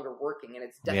is no longer working, and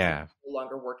it's definitely no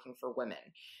longer working for women.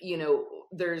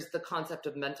 There's the concept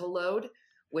of mental load,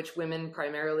 which women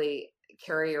primarily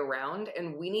carry around,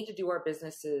 and we need to do our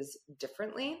businesses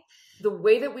differently. The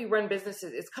way that we run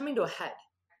businesses is coming to a head.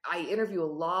 I interview a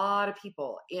lot of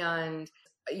people, and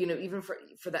even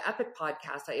for the Epic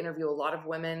podcast, I interview a lot of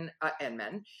women and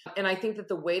men. And I think that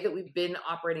the way that we've been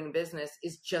operating business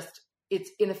is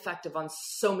it's ineffective on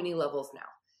so many levels now.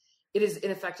 It is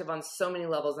ineffective on so many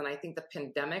levels. And I think the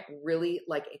pandemic really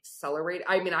accelerated.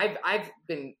 I mean, I've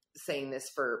been saying this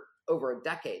for over a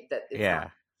decade that it's not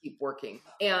keep working.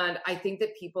 And I think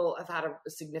that people have had a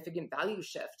significant value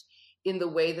shift in the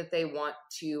way that they want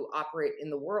to operate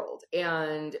in the world.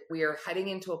 And we are heading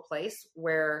into a place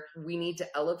where we need to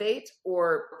elevate,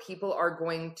 or people are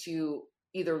going to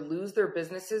either lose their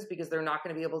businesses because they're not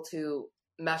going to be able to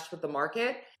mesh with the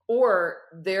market, or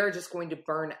they're just going to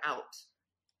burn out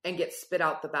and get spit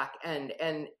out the back end.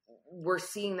 And we're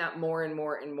seeing that more and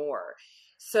more and more.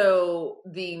 So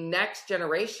the next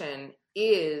generation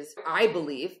is, I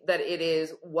believe that it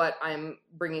is what I'm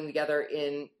bringing together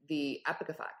in the Epic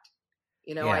Effect.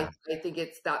 I think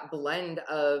it's that blend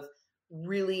of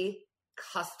really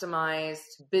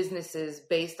customized businesses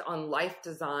based on life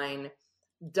design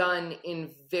done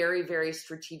in very, very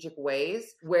strategic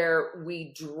ways, where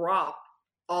we drop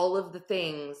all of the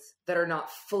things that are not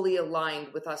fully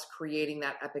aligned with us creating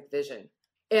that epic vision,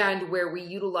 and where we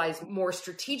utilize more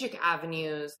strategic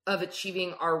avenues of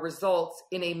achieving our results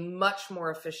in a much more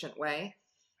efficient way.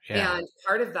 Yeah. And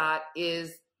part of that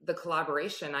is the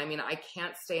collaboration. I mean, I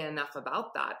can't say enough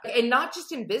about that. And not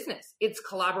just in business, it's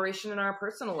collaboration in our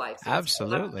personal lives.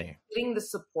 Absolutely. Getting the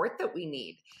support that we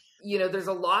need. there's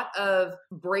a lot of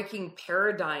breaking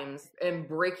paradigms and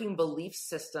breaking belief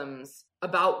systems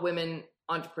about women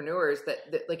entrepreneurs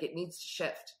that like it needs to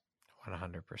shift.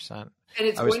 100%. And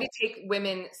it's going to take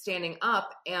women standing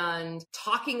up and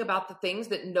talking about the things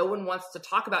that no one wants to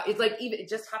talk about. It's like, even it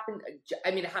just happened.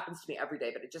 I mean, it happens to me every day,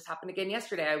 but it just happened again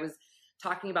yesterday. I was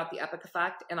talking about the epic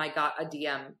effect and I got a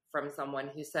DM from someone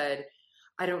who said,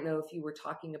 I don't know if you were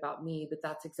talking about me, but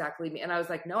that's exactly me. And I was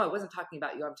like, no, I wasn't talking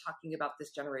about you. I'm talking about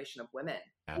this generation of women.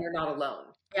 Yeah. You're not alone.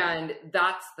 And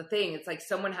that's the thing. It's like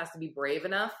someone has to be brave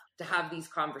enough to have these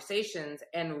conversations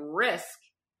and risk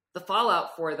the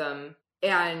fallout for them.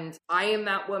 And I am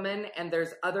that woman. And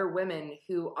there's other women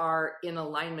who are in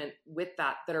alignment with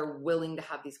that are willing to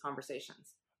have these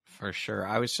conversations. For sure.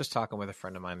 I was just talking with a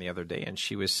friend of mine the other day, and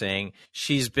she was saying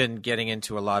she's been getting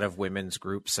into a lot of women's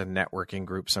groups and networking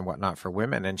groups and whatnot for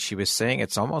women. And she was saying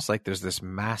it's almost like there's this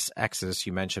mass exodus,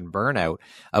 you mentioned burnout,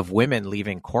 of women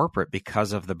leaving corporate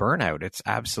because of the burnout. It's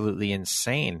absolutely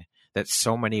insane that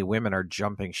so many women are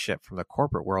jumping ship from the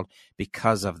corporate world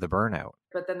because of the burnout.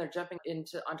 But then they're jumping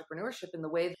into entrepreneurship in the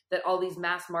way that all these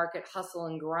mass market hustle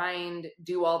and grind,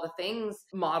 do all the things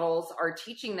models are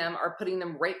teaching them, are putting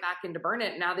them right back into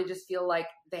burnout. Now they just feel like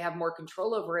they have more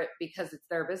control over it because it's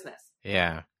their business.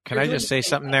 Yeah. Can I just say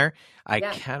something there? I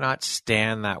cannot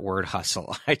stand that word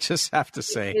hustle. I just have to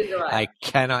say, I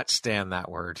cannot stand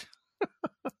that word.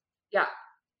 Yeah.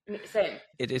 Same.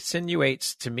 It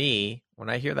insinuates to me, when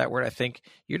I hear that word, I think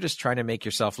you're just trying to make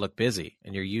yourself look busy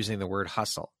and you're using the word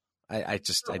hustle. I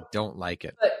don't like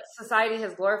it. But society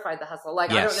has glorified the hustle. Like,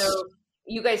 yes. I don't know,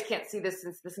 you guys can't see this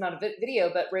since this is not a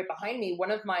video, but right behind me, one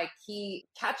of my key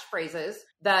catchphrases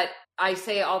that I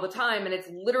say all the time, and it's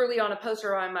literally on a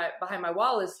poster behind my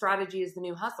wall, is strategy is the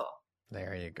new hustle.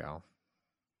 There you go.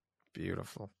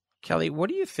 Beautiful. Kelly, what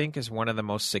do you think is one of the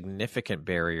most significant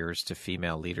barriers to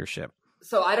female leadership?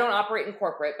 So I don't operate in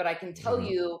corporate, but I can tell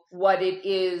you what it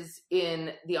is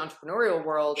in the entrepreneurial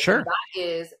world. Sure. And that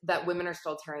is that women are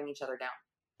still tearing each other down.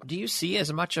 Do you see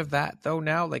as much of that though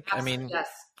now? Like, Absolutely, I mean, yes,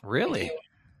 really?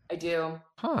 I do.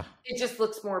 Huh. It just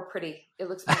looks more pretty. It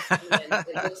looks more feminine.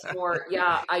 It looks more,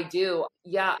 yeah, I do.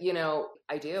 Yeah,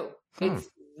 I do. It's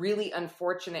really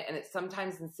unfortunate, and it's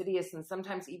sometimes insidious, and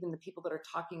sometimes even the people that are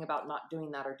talking about not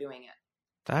doing that are doing it.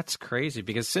 That's crazy,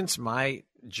 because since my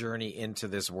journey into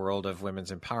this world of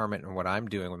women's empowerment and what I'm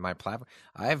doing with my platform,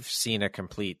 I've seen a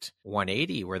complete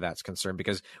 180 where that's concerned,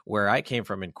 because where I came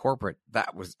from in corporate,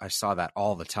 I saw that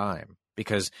all the time,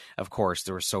 because of course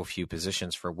there were so few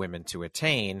positions for women to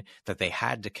attain that they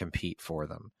had to compete for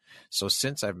them. So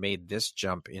since I've made this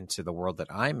jump into the world that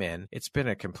I'm in, it's been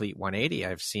a complete 180.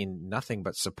 I've seen nothing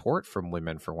but support from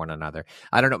women for one another.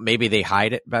 I don't know, maybe they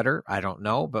hide it better. I don't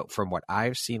know. But from what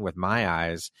I've seen with my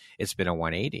eyes, it's been a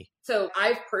 180. So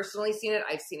I've personally seen it.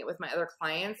 I've seen it with my other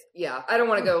clients. Yeah. I don't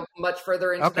want to go much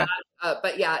further into that.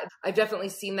 But yeah, I've definitely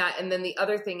seen that. And then the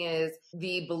other thing is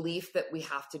the belief that we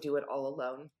have to do it all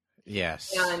alone.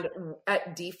 Yes. And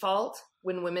at default,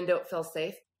 when women don't feel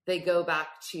safe, they go back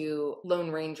to Lone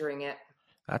Rangering it.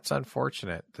 That's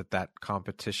unfortunate that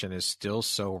competition is still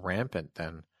so rampant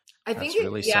then. I think it's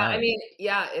really sad. I mean,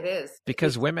 yeah, it is.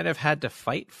 Because women have had to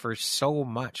fight for so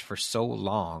much, for so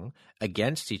long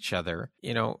against each other.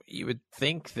 You would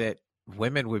think that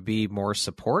women would be more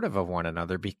supportive of one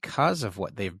another because of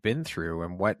what they've been through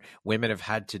and what women have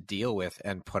had to deal with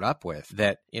and put up with,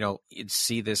 that, you'd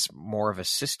see this more of a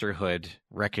sisterhood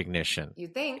recognition. You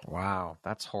think? Wow,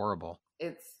 that's horrible.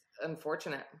 It's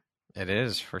unfortunate. It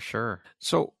is, for sure.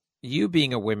 So you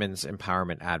being a women's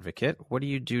empowerment advocate, what do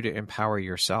you do to empower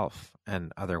yourself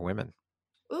and other women?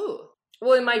 Ooh.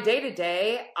 Well, in my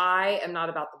day-to-day, I am not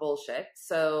about the bullshit.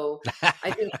 So I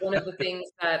think one of the things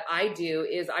that I do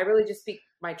is I really just speak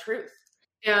my truth.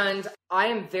 And I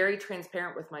am very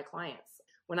transparent with my clients.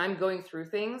 When I'm going through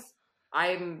things,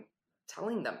 I'm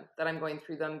telling them that I'm going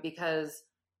through them because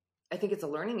I think it's a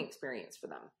learning experience for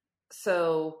them.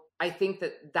 So I think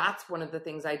that that's one of the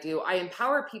things I do. I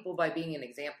empower people by being an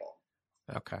example.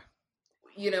 Okay.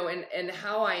 And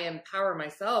how I empower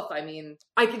myself. I mean,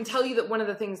 I can tell you that one of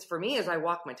the things for me is I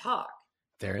walk my talk.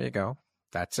 There you go.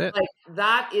 That's it. Like,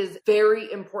 that is very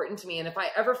important to me. And if I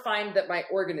ever find that my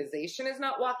organization is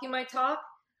not walking my talk,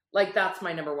 like, that's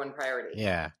my number one priority.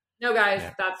 Yeah. No, guys,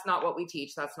 That's not what we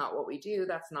teach. That's not what we do.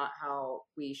 That's not how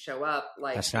we show up.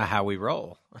 Like, that's not how we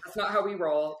roll. That's not how we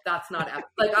roll. That's not epic.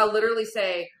 Like, I'll literally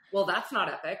say, well, that's not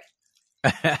epic.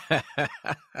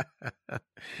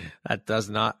 That does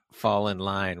not fall in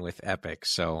line with epic.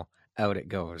 So out it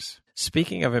goes.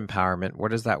 Speaking of empowerment,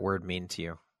 what does that word mean to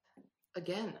you?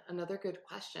 Again, another good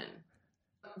question.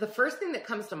 The first thing that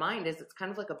comes to mind is it's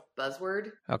kind of like a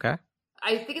buzzword. Okay.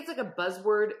 I think it's like a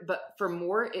buzzword, but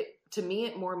to me,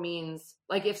 it more means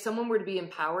like if someone were to be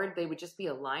empowered, they would just be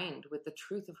aligned with the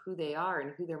truth of who they are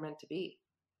and who they're meant to be.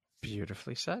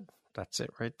 Beautifully said. That's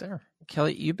it right there.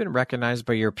 Kelly, you've been recognized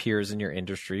by your peers in your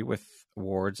industry with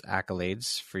awards,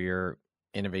 accolades for your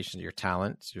innovation, your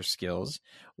talents, your skills.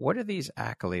 What do these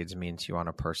accolades mean to you on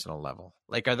a personal level?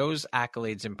 Like, are those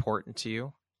accolades important to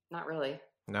you? Not really.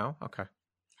 No? Okay.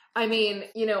 I mean,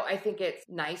 I think it's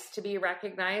nice to be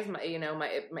recognized.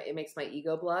 It makes my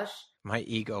ego blush. My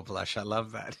ego blush. I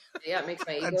love that. Yeah, it makes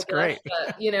my ego That's blush. great.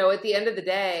 But, at the end of the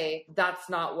day, that's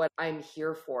not what I'm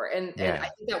here for. And I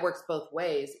think that works both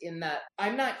ways in that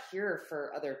I'm not here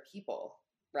for other people,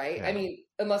 right? Yeah. I mean,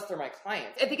 unless they're my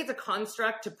clients. I think it's a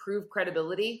construct to prove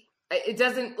credibility. It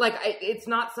doesn't, it's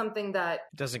not something that...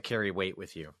 It doesn't carry weight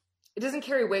with you. It doesn't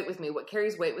carry weight with me. What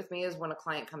carries weight with me is when a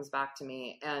client comes back to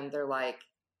me and they're like,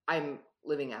 I'm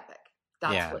living epic.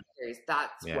 That's what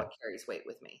carries weight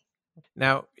with me.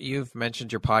 Now, you've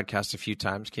mentioned your podcast a few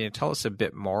times. Can you tell us a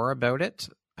bit more about it?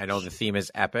 I know the theme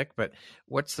is epic, but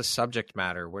what's the subject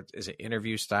matter? What is it?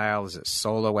 Interview style? Is it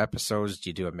solo episodes? Do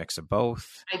you do a mix of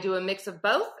both? I do a mix of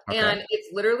both. Okay. And it's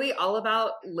literally all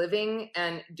about living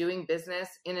and doing business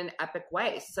in an epic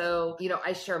way. So,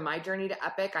 I share my journey to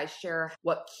epic. I share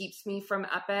what keeps me from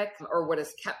epic or what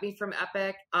has kept me from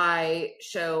epic. I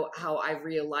show how I've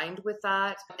realigned with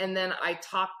that. And then I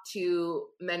talk to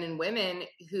men and women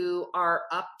who are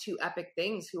up to epic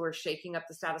things, who are shaking up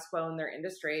the status quo in their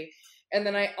industry. And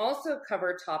then I also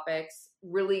cover topics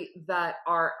really that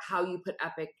are how you put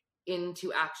epic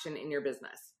into action in your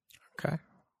business. Okay.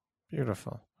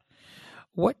 Beautiful.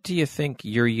 What do you think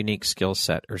your unique skill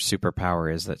set or superpower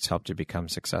is that's helped you become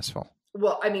successful?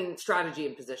 Well, I mean, strategy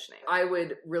and positioning. I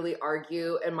would really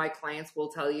argue, and my clients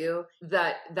will tell you,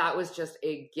 that was just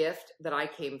a gift that I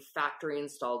came factory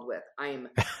installed with. I'm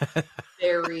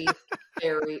very,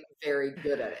 very, very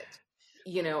good at it.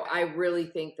 I really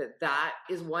think that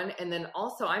is one. And then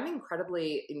also I'm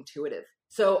incredibly intuitive.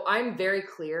 So I'm very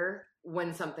clear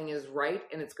when something is right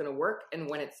and it's going to work and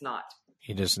when it's not.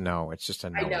 You just know. It's just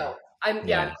a no. I know. I'm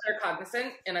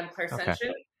claircognizant and I'm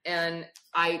clairsentient and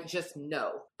I just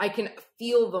know. I can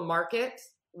feel the market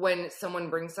when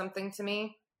someone brings something to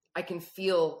me. I can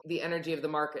feel the energy of the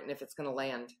market and if it's going to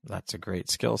land. That's a great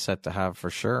skill set to have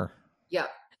for sure. Yeah.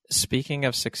 Speaking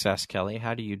of success, Kelly,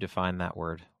 how do you define that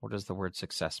word? What does the word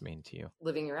success mean to you?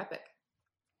 Living your epic.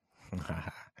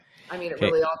 I mean, it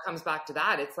really all comes back to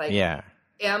that. It's like,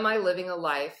 am I living a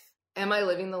life? Am I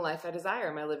living the life I desire?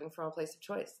 Am I living from a place of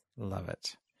choice? Love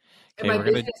it. And my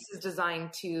business is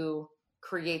designed to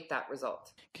create that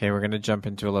result. Okay, we're going to jump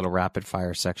into a little rapid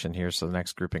fire section here. So the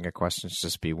next grouping of questions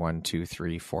just be 1, 2,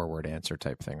 3, 4-word answer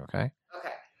type thing, okay?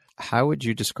 Okay. How would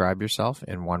you describe yourself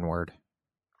in one word?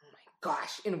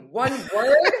 Gosh, in one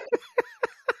word?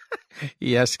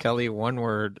 Yes, Kelly, one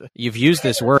word. You've used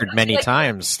this word many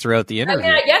times throughout the interview.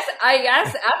 I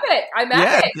guess epic. I'm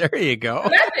epic. Yeah, there you go.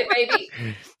 I'm epic,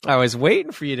 baby. I was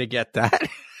waiting for you to get that.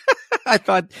 I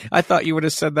thought you would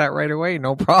have said that right away.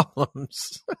 No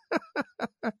problems.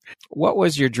 What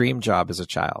was your dream job as a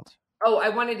child? Oh, I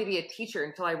wanted to be a teacher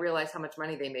until I realized how much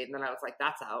money they made. And then I was like,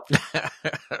 that's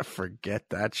out. Forget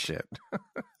that shit.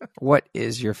 What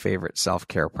is your favorite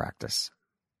self-care practice?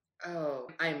 Oh,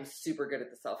 I'm super good at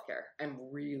the self-care. I'm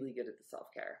really good at the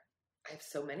self-care. I have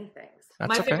so many things. That's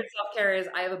My favorite self-care is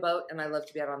I have a boat and I love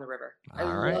to be out on the river. I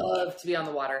love to be on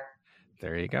the water.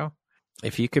 There you go.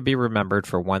 If you could be remembered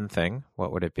for one thing,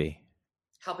 what would it be?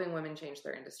 Helping women change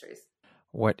their industries.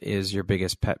 What is your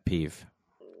biggest pet peeve?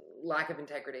 Lack of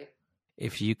integrity.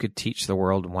 If you could teach the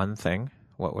world one thing,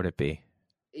 what would it be?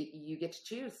 You get to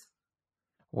choose.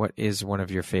 What is one of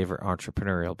your favorite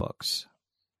entrepreneurial books?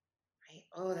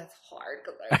 Oh, that's hard.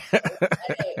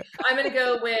 I'm going to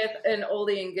go with an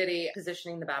oldie and goodie,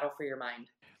 Positioning the Battle for Your Mind.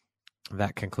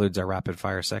 That concludes our rapid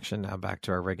fire section. Now back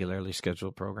to our regularly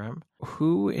scheduled program.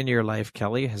 Who in your life,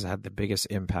 Kelly, has had the biggest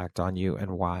impact on you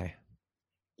and why?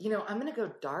 I'm going to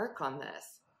go dark on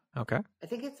this. Okay. I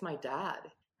think it's my dad.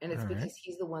 And it's because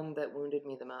he's the one that wounded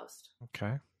me the most.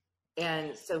 Okay.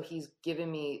 And so he's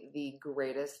given me the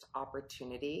greatest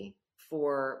opportunity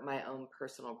for my own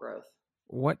personal growth.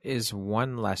 What is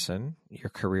one lesson your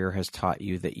career has taught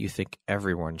you that you think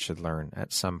everyone should learn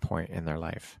at some point in their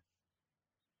life?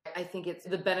 I think it's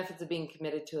the benefits of being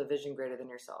committed to a vision greater than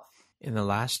yourself. In the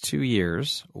last 2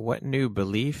 years, what new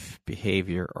belief,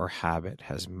 behavior, or habit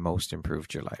has most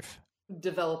improved your life?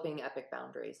 Developing epic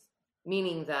boundaries,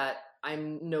 meaning that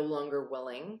I'm no longer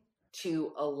willing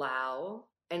to allow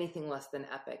anything less than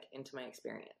epic into my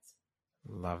experience.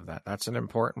 Love that. That's an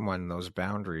important one, those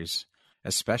boundaries,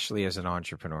 especially as an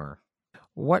entrepreneur.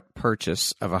 What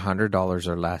purchase of $100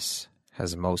 or less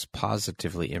has most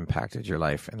positively impacted your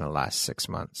life in the last 6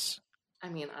 months? I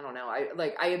mean, I don't know.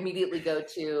 I immediately go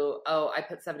to, I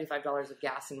put $75 of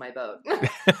gas in my boat.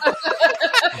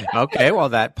 Okay, well,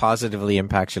 that positively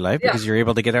impacts your life because you're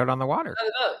able to get out on the water. On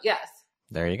the boat, yes.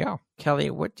 There you go. Kelly,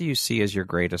 what do you see as your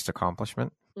greatest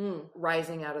accomplishment?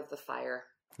 Rising out of the fire.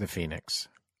 The Phoenix.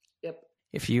 Yep.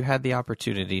 If you had the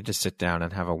opportunity to sit down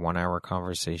and have a 1-hour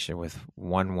conversation with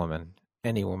one woman,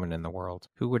 any woman in the world,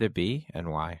 who would it be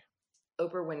and why?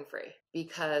 Oprah Winfrey,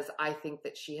 because I think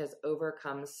that she has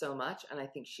overcome so much, and I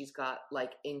think she's got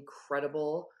like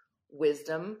incredible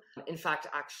wisdom. In fact,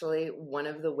 actually, one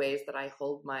of the ways that I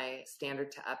hold my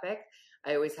standard to epic,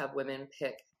 I always have women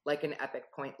pick like an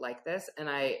epic point like this, and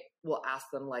I will ask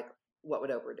them like, what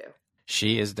would Oprah do?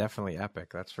 She is definitely epic,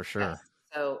 that's for sure. Yes.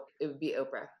 So it would be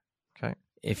Oprah. Okay.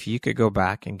 If you could go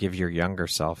back and give your younger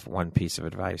self one piece of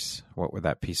advice, what would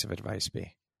that piece of advice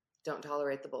be? Don't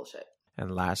tolerate the bullshit.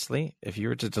 And lastly, if you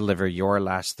were to deliver your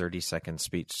last 30-second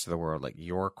speech to the world, like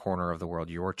your corner of the world,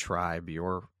 your tribe,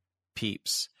 your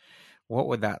peeps, what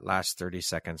would that last 30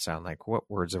 seconds sound like? What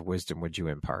words of wisdom would you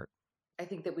impart? I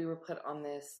think that we were put on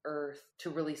this earth to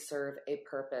really serve a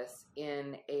purpose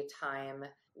in a time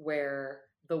where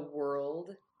the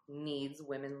world needs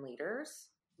women leaders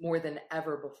more than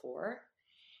ever before.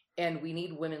 And we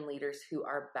need women leaders who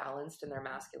are balanced in their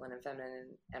masculine and feminine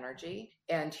energy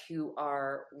and who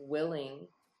are willing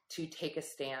to take a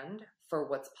stand for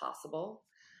what's possible,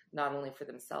 not only for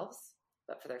themselves,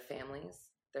 but for their families,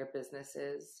 their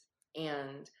businesses,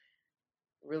 and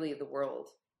really the world.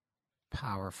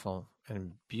 Powerful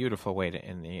and beautiful way to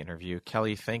end the interview.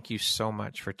 Kelly, thank you so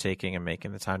much for taking and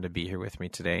making the time to be here with me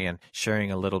today and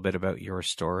sharing a little bit about your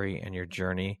story and your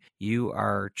journey. You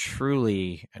are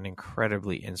truly an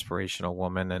incredibly inspirational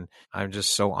woman, and I'm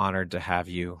just so honored to have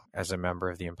you as a member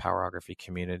of the Empowerography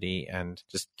community, and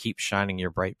just keep shining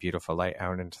your bright, beautiful light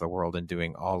out into the world and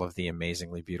doing all of the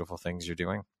amazingly beautiful things you're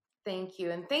doing. Thank you.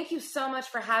 And thank you so much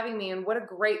for having me, and what a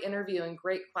great interview and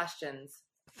great questions.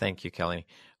 Thank you, Kelly.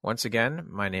 Once again,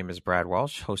 my name is Brad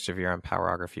Walsh, host of your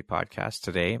Empowerography podcast.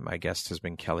 Today, my guest has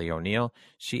been Kelly O'Neill.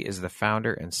 She is the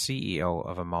founder and CEO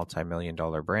of a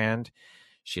multi-million-dollar brand.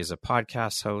 She is a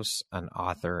podcast host, an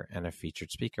author, and a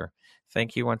featured speaker.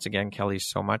 Thank you once again, Kelly,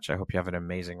 so much. I hope you have an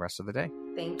amazing rest of the day.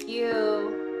 Thank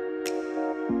you.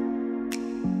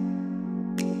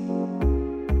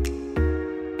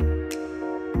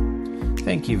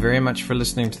 Thank you very much for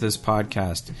listening to this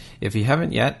podcast. If you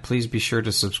haven't yet, please be sure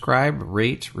to subscribe,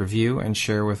 rate, review, and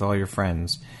share with all your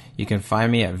friends. You can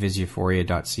find me at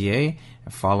viseuphoria.ca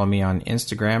and follow me on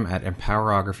Instagram at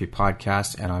Empowerography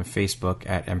Podcast and on Facebook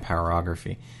at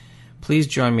Empowerography. Please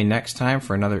join me next time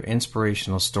for another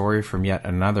inspirational story from yet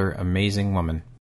another amazing woman.